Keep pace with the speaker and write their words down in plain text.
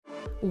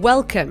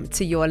Welcome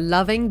to your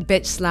loving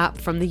bitch slap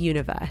from the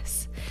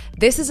universe.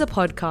 This is a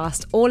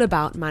podcast all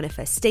about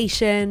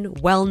manifestation,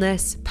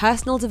 wellness,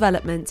 personal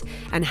development,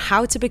 and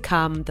how to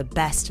become the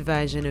best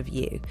version of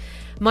you.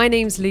 My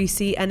name's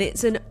Lucy, and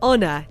it's an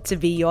honor to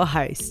be your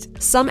host.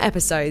 Some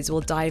episodes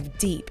will dive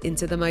deep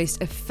into the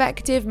most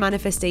effective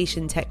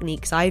manifestation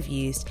techniques I've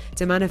used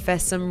to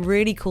manifest some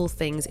really cool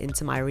things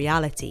into my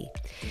reality.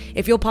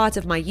 If you're part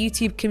of my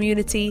YouTube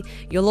community,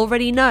 you'll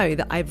already know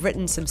that I've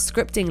written some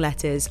scripting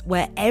letters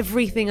where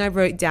everything I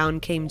wrote down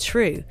came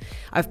true.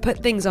 I've put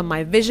things on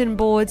my vision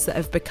boards that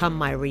have become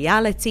my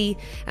reality,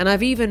 and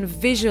I've even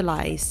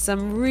visualized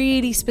some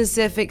really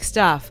specific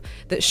stuff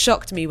that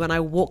shocked me when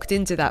I walked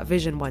into that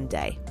vision one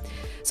day.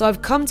 So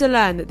I've come to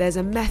learn that there's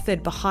a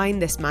method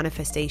behind this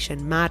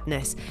manifestation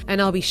madness,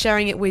 and I'll be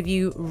sharing it with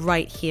you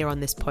right here on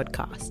this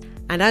podcast.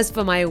 And as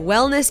for my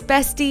wellness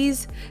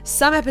besties,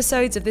 some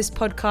episodes of this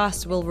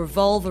podcast will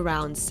revolve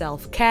around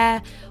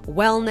self-care,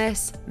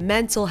 wellness,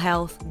 mental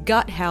health,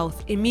 gut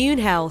health, immune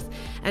health,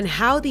 and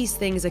how these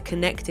things are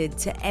connected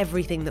to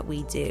everything that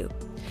we do.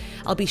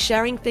 I'll be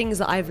sharing things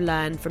that I've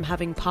learned from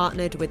having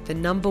partnered with the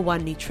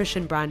 #1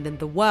 nutrition brand in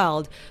the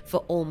world for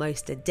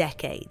almost a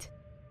decade.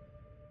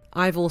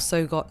 I've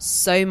also got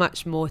so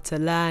much more to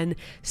learn,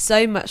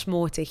 so much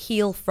more to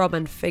heal from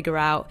and figure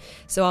out,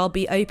 so I'll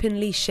be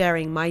openly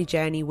sharing my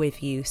journey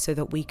with you so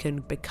that we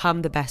can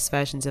become the best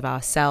versions of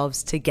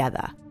ourselves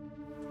together.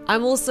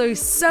 I'm also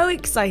so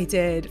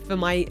excited for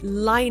my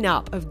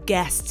lineup of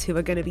guests who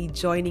are going to be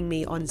joining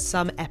me on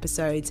some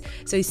episodes,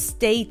 so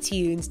stay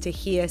tuned to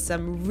hear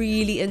some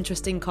really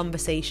interesting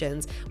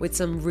conversations with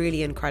some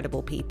really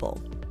incredible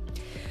people.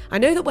 I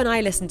know that when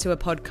I listen to a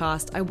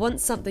podcast, I want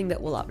something that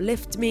will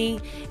uplift me,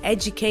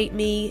 educate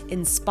me,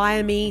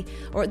 inspire me,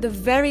 or at the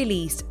very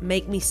least,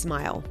 make me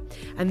smile.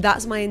 And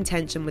that's my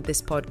intention with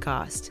this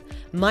podcast.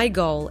 My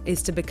goal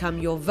is to become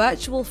your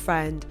virtual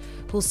friend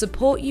who'll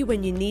support you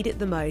when you need it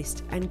the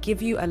most and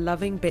give you a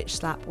loving bitch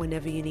slap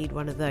whenever you need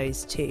one of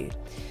those too.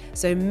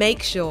 So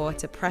make sure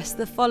to press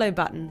the follow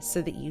button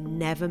so that you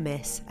never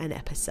miss an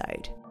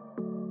episode.